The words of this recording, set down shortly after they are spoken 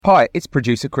Hi, it's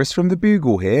producer Chris from The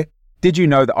Bugle here. Did you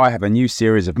know that I have a new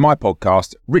series of my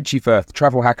podcast, Richie Firth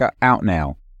Travel Hacker, out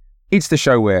now? It's the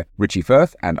show where Richie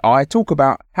Firth and I talk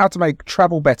about how to make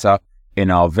travel better in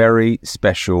our very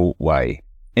special way.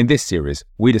 In this series,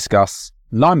 we discuss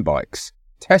Lime bikes,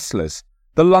 Teslas,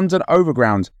 the London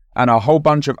Overground, and a whole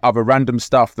bunch of other random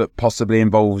stuff that possibly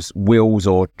involves wheels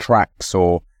or tracks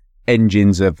or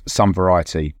engines of some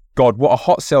variety. God, what a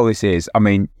hot sell this is. I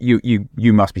mean,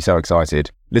 you must be so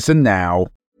excited. Listen now.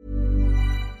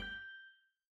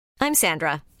 I'm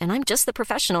Sandra, and I'm just the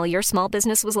professional your small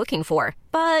business was looking for.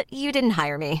 But you didn't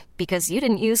hire me because you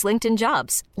didn't use LinkedIn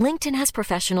Jobs. LinkedIn has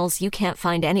professionals you can't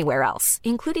find anywhere else,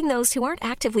 including those who aren't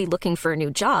actively looking for a new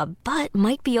job, but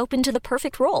might be open to the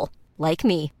perfect role, like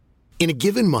me. In a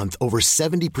given month, over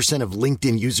 70% of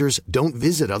LinkedIn users don't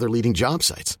visit other leading job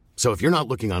sites. So if you're not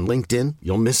looking on LinkedIn,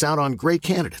 you'll miss out on great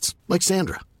candidates like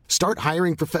Sandra. Start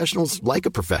hiring professionals like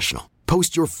a professional.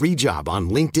 Post your free job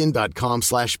on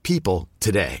linkedin.com/people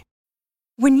today.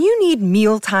 When you need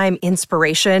mealtime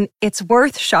inspiration, it's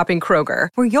worth shopping Kroger,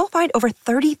 where you'll find over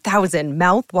 30,000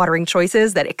 mouth-watering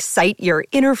choices that excite your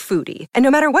inner foodie. And no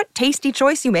matter what tasty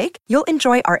choice you make, you'll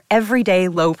enjoy our everyday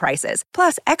low prices,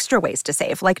 plus extra ways to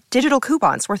save, like digital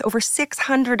coupons worth over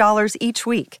 $600 each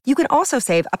week. You can also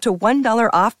save up to $1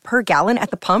 off per gallon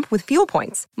at the pump with fuel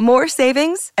points. More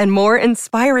savings and more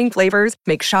inspiring flavors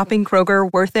make shopping Kroger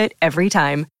worth it every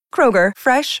time. Kroger,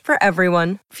 fresh for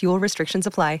everyone. Fuel restrictions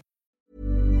apply.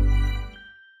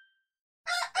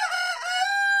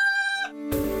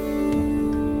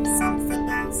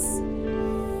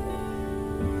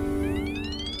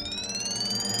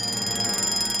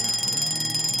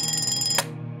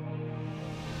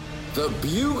 The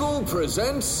Bugle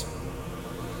presents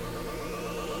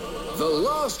The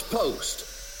Last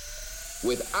Post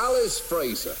with Alice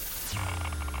Fraser.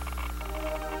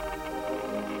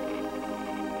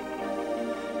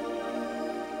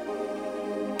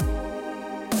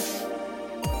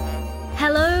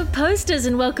 Hello, posters,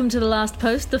 and welcome to The Last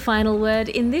Post, the final word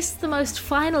in this, the most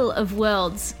final of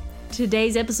worlds.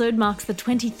 Today's episode marks the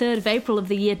 23rd of April of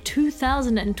the year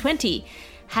 2020.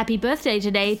 Happy birthday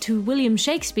today to William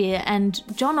Shakespeare and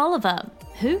John Oliver.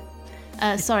 Who?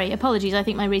 Sorry, apologies, I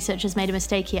think my research has made a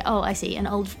mistake here. Oh, I see, an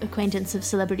old acquaintance of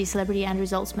celebrity Andrew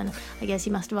Zaltzman. I guess he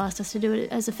must have asked us to do it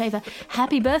as a favour.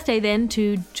 Happy birthday then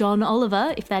to John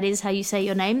Oliver, if that is how you say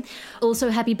your name. Also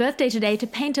happy birthday today to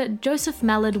painter Joseph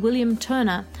Mallard William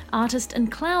Turner, artist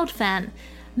and cloud fan.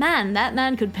 Man, that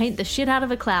man could paint the shit out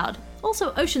of a cloud.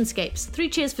 Also oceanscapes. 3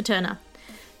 cheers for Turner.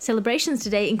 Celebrations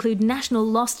today include National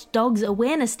Lost Dogs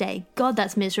Awareness Day. God,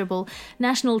 that's miserable.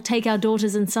 National Take Our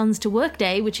Daughters and Sons to Work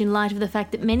Day, which in light of the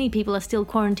fact that many people are still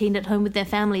quarantined at home with their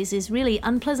families is really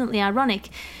unpleasantly ironic.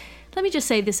 Let me just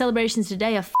say, the celebrations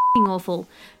today are f***ing awful.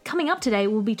 Coming up today,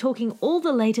 we'll be talking all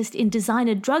the latest in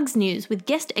designer drugs news with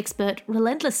guest expert,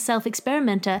 relentless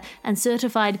self-experimenter, and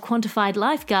certified quantified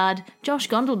lifeguard, Josh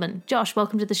Gondelman. Josh,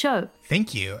 welcome to the show.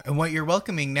 Thank you. And what you're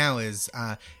welcoming now is,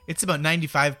 it's about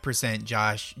 95%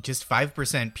 Josh, just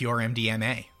 5% pure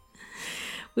MDMA.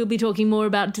 We'll be talking more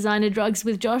about designer drugs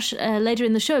with Josh later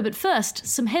in the show, but first,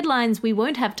 some headlines we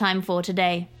won't have time for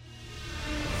today.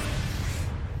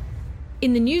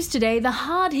 In the news today, the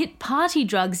hard-hit party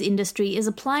drugs industry is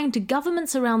applying to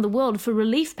governments around the world for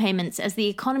relief payments as the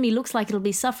economy looks like it'll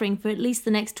be suffering for at least the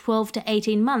next 12 to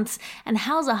 18 months. And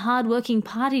how's a hard-working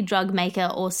party drug maker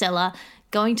or seller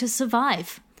going to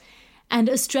survive? And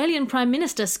Australian Prime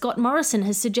Minister Scott Morrison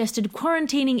has suggested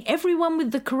quarantining everyone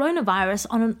with the coronavirus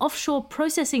on an offshore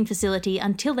processing facility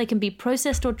until they can be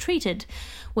processed or treated.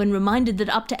 When reminded that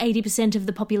up to 80% of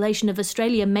the population of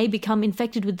Australia may become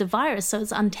infected with the virus, so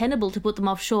it's untenable to put them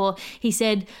offshore, he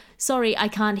said, "Sorry, I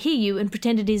can't hear you," and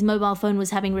pretended his mobile phone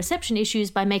was having reception issues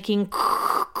by making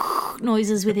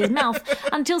noises with his mouth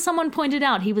until someone pointed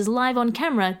out he was live on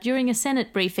camera during a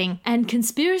Senate briefing. And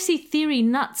conspiracy theory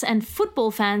nuts and football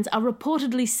fans are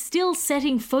reportedly still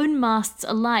setting phone masts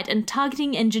alight and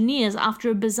targeting engineers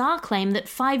after a bizarre claim that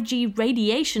 5G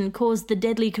radiation caused the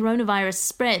deadly coronavirus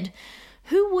spread.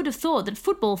 Who would have thought that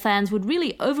football fans would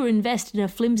really overinvest in a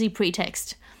flimsy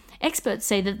pretext? Experts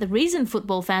say that the reason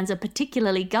football fans are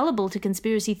particularly gullible to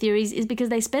conspiracy theories is because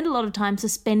they spend a lot of time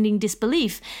suspending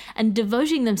disbelief and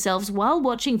devoting themselves while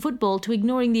watching football to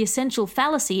ignoring the essential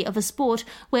fallacy of a sport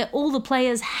where all the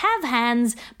players have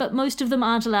hands, but most of them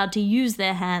aren't allowed to use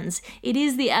their hands. It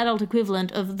is the adult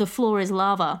equivalent of the floor is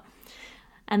lava.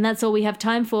 And that's all we have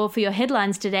time for your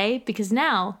headlines today, because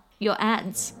now, your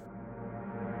ads.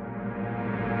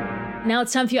 Now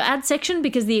it's time for your ad section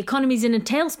because the economy's in a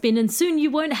tailspin and soon you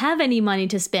won't have any money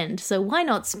to spend, so why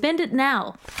not spend it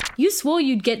now? You swore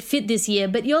you'd get fit this year,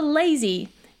 but you're lazy.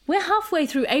 We're halfway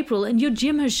through April and your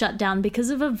gym has shut down because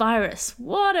of a virus.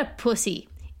 What a pussy.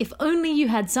 If only you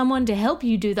had someone to help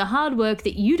you do the hard work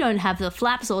that you don't have the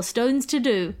flaps or stones to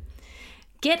do.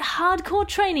 Get hardcore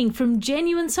training from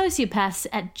genuine sociopaths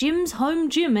at Jim's home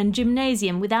gym and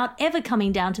gymnasium without ever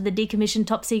coming down to the decommissioned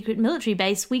top-secret military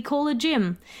base we call a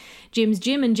gym. Jim's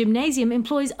gym and gymnasium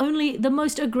employs only the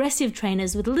most aggressive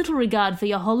trainers with little regard for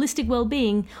your holistic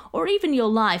well-being or even your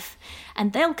life,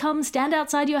 and they'll come stand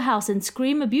outside your house and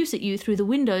scream abuse at you through the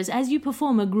windows as you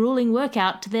perform a grueling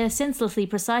workout to their senselessly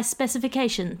precise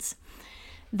specifications.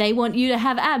 They want you to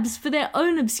have abs for their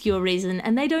own obscure reason,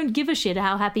 and they don't give a shit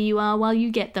how happy you are while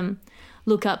you get them.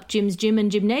 Look up Jim's Gym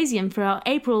and Gymnasium for our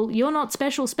April You're Not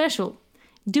Special special.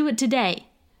 Do it today.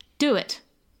 Do it.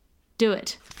 Do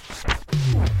it.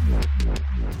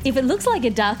 If it looks like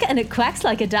a duck and it quacks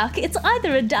like a duck, it's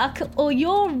either a duck or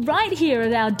you're right here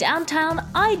at our downtown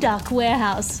iDuck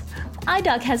warehouse.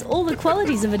 iDuck has all the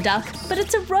qualities of a duck, but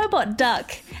it's a robot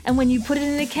duck. And when you put it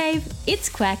in a cave, its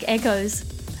quack echoes.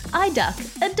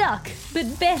 iDuck, a duck,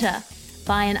 but better.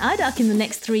 Buy an iDuck in the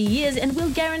next 3 years and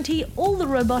we'll guarantee all the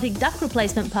robotic duck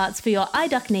replacement parts for your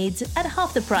iDuck needs at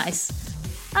half the price.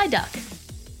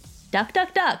 iDuck. Duck,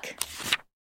 duck, duck.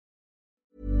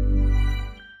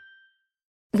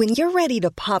 When you're ready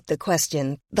to pop the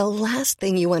question, the last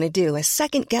thing you want to do is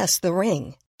second-guess the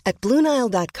ring. At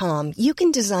BlueNile.com, you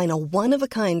can design a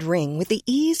one-of-a-kind ring with the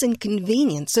ease and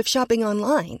convenience of shopping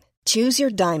online. Choose your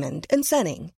diamond and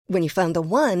setting. When you find the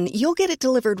one, you'll get it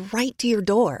delivered right to your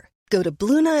door. Go to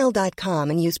BlueNile.com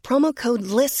and use promo code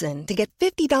LISTEN to get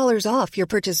 $50 off your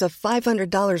purchase of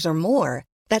 $500 or more.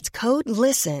 That's code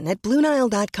LISTEN at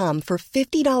BlueNile.com for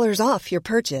 $50 off your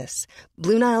purchase.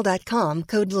 BlueNile.com,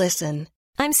 code LISTEN.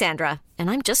 I'm Sandra, and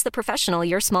I'm just the professional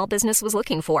your small business was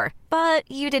looking for. But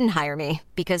you didn't hire me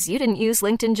because you didn't use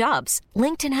LinkedIn Jobs.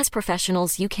 LinkedIn has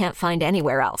professionals you can't find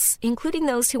anywhere else, including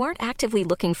those who aren't actively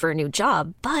looking for a new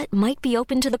job, but might be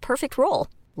open to the perfect role,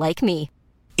 like me.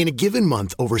 In a given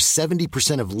month, over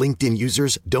 70% of LinkedIn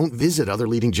users don't visit other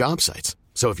leading job sites.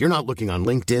 So if you're not looking on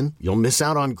LinkedIn, you'll miss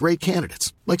out on great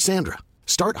candidates like Sandra.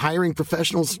 Start hiring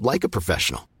professionals like a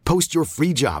professional. Post your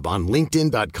free job on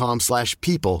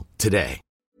linkedin.com/people today.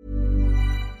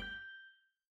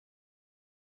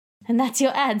 And that's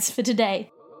your ads for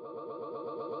today.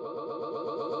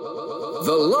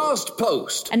 The Last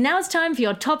Post. And now it's time for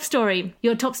your top story.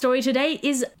 Your top story today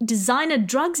is designer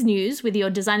drugs news with your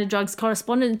designer drugs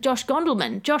correspondent, Josh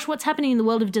Gondelman. Josh, what's happening in the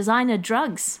world of designer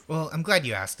drugs? Well, I'm glad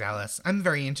you asked, Alice. I'm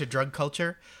very into drug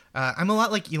culture. I'm a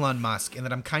lot like Elon Musk in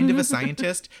that I'm kind of a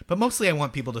scientist, but mostly I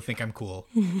want people to think I'm cool.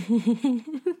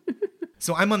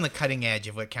 So I'm on the cutting edge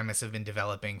of what chemists have been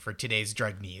developing for today's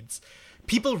drug needs.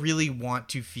 People really want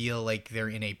to feel like they're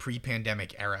in a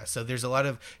pre-pandemic era, so there's a lot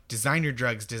of designer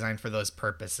drugs designed for those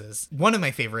purposes. One of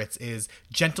my favorites is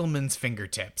Gentleman's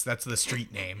Fingertips. That's the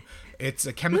street name. It's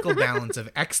a chemical balance of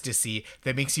ecstasy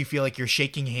that makes you feel like you're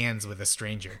shaking hands with a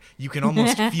stranger. You can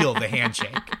almost feel the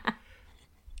handshake.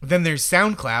 Then there's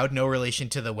SoundCloud, no relation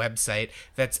to the website.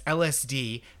 That's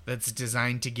LSD, that's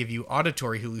designed to give you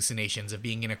auditory hallucinations of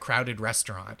being in a crowded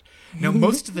restaurant. Now,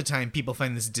 most of the time, people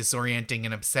find this disorienting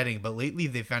and upsetting, but lately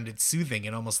they found it soothing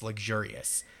and almost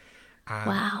luxurious.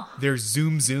 Wow. There's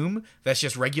Zoom. That's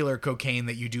just regular cocaine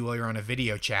that you do while you're on a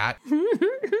video chat.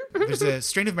 There's a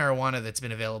strain of marijuana that's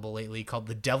been available lately called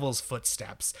the Devil's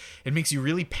Footsteps. It makes you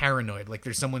really paranoid, like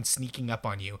there's someone sneaking up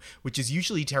on you, which is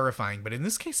usually terrifying, but in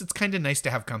this case, it's kind of nice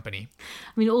to have company.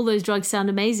 I mean, all those drugs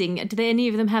sound amazing. Do any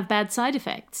of them have bad side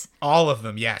effects? All of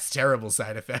them, yes. Terrible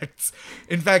side effects.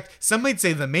 In fact, some might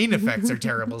say the main effects are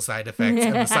terrible side effects,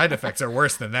 and the side effects are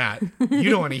worse than that.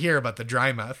 You don't want to hear about the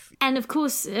dry mouth. And of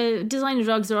course, designer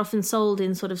drugs are often sold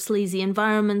in sort of sleazy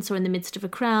environments or in the midst of a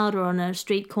crowd or on a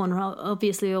street corner.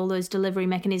 Obviously, all those delivery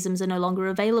mechanisms are no longer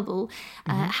available.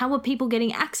 How are people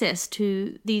getting access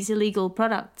to these illegal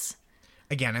products?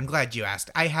 Again, I'm glad you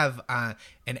asked. I have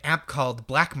an app called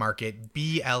Black Market,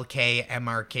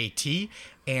 BLKMRKT,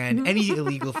 and any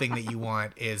illegal thing that you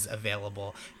want is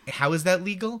available. How is that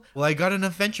legal? Well, I got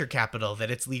enough venture capital that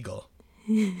it's legal.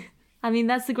 I mean,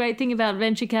 that's the great thing about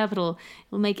venture capital.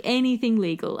 It'll make anything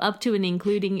legal, up to and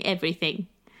including everything.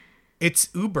 It's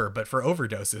Uber, but for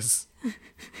overdoses.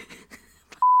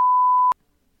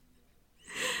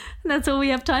 That's all we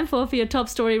have time for your top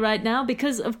story right now,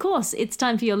 because, of course, it's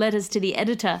time for your letters to the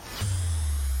editor.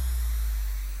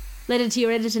 Letter to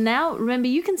your editor now. Remember,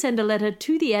 you can send a letter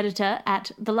to the editor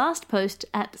at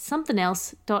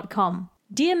thelastpost@somethingelse.com.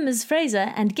 Dear Ms.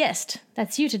 Fraser and guest,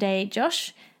 that's you today,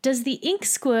 Josh. Does the ink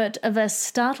squirt of a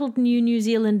startled New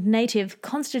Zealand native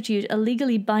constitute a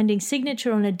legally binding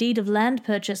signature on a deed of land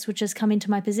purchase which has come into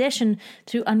my possession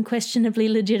through unquestionably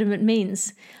legitimate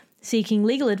means? Seeking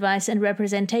legal advice and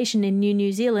representation in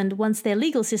New Zealand once their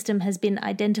legal system has been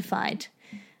identified.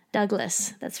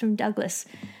 Douglas. That's from Douglas.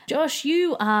 Josh,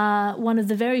 you are one of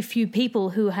the very few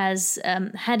people who has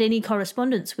had any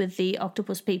correspondence with the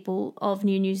octopus people of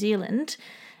New Zealand.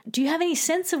 Do you have any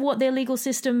sense of what their legal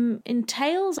system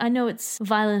entails? I know it's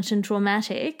violent and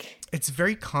traumatic. It's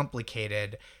very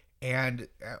complicated, and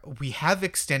we have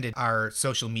extended our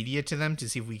social media to them to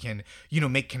see if we can,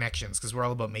 make connections, because we're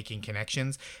all about making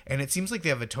connections. And it seems like they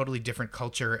have a totally different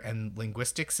culture and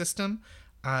linguistic system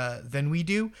than we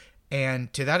do.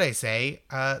 And to that I say,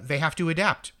 they have to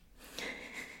adapt.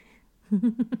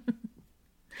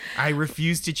 I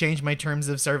refuse to change my terms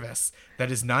of service.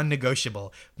 That is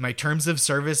non-negotiable. My terms of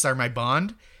service are my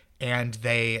bond, and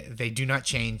they do not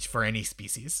change for any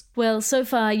species. Well, so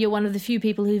far you're one of the few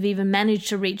people who've even managed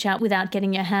to reach out without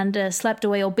getting your hand slapped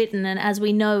away or bitten. And as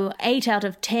we know, 8 out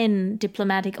of 10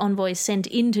 diplomatic envoys sent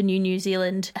into New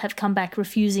Zealand have come back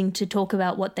refusing to talk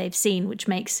about what they've seen, which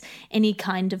makes any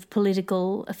kind of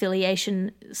political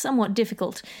affiliation somewhat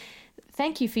difficult.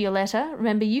 Thank you for your letter.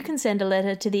 Remember, you can send a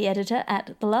letter to the editor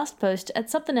at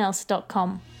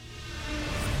thelastpost@somethingelse.com.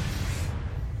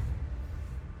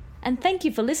 And thank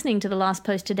you for listening to The Last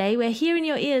Post today. We're here in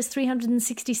your ears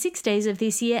 366 days of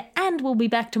this year, and we'll be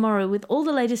back tomorrow with all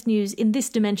the latest news in this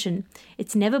dimension.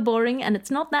 It's never boring, and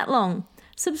it's not that long.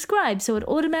 Subscribe so it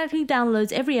automatically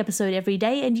downloads every episode every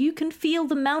day, and you can feel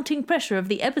the mounting pressure of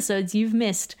the episodes you've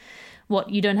missed.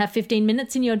 What, you don't have 15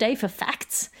 minutes in your day for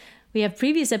facts? We have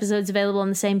previous episodes available on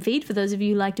the same feed for those of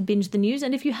you who like to binge the news,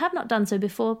 and if you have not done so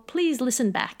before, please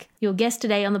listen back. Your guest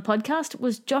today on the podcast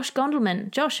was Josh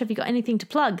Gondelman. Josh, have you got anything to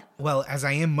plug? Well, as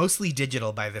I am mostly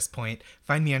digital by this point,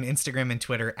 find me on Instagram and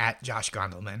Twitter at Josh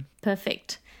Gondelman.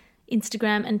 Perfect.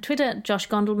 Instagram and Twitter, Josh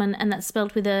Gondelman, and that's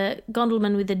spelled with a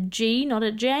Gondelman with a G, not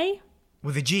a J?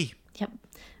 With a G. Yep.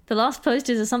 The Last Post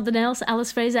is a Something Else,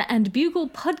 Alice Fraser and Bugle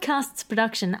Podcasts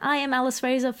production. I am Alice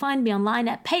Fraser. Find me online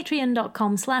at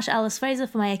patreon.com/Alice Fraser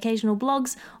for my occasional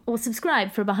blogs, or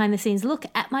subscribe for a behind-the-scenes look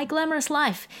at my glamorous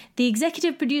life. The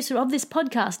executive producer of this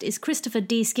podcast is Christopher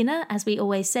D. Skinner. As we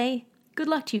always say, good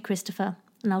luck to you, Christopher,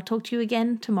 and I'll talk to you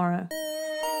again tomorrow.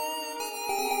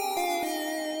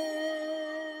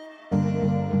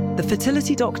 The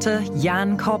fertility doctor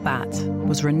Jan Karbat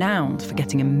was renowned for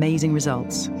getting amazing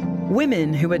results.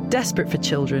 Women who were desperate for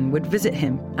children would visit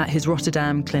him at his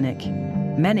Rotterdam clinic.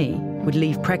 Many would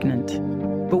leave pregnant.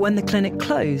 But when the clinic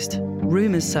closed,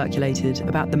 rumours circulated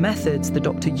about the methods the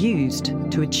doctor used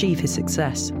to achieve his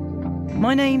success.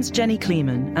 My name's Jenny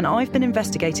Kleeman, and I've been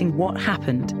investigating what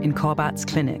happened in Karbat's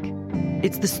clinic.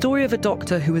 It's the story of a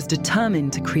doctor who was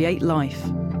determined to create life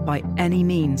by any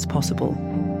means possible.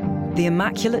 The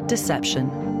Immaculate Deception,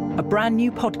 a brand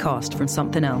new podcast from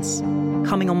Something Else,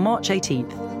 coming on March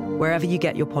 18th, wherever you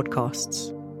get your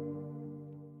podcasts.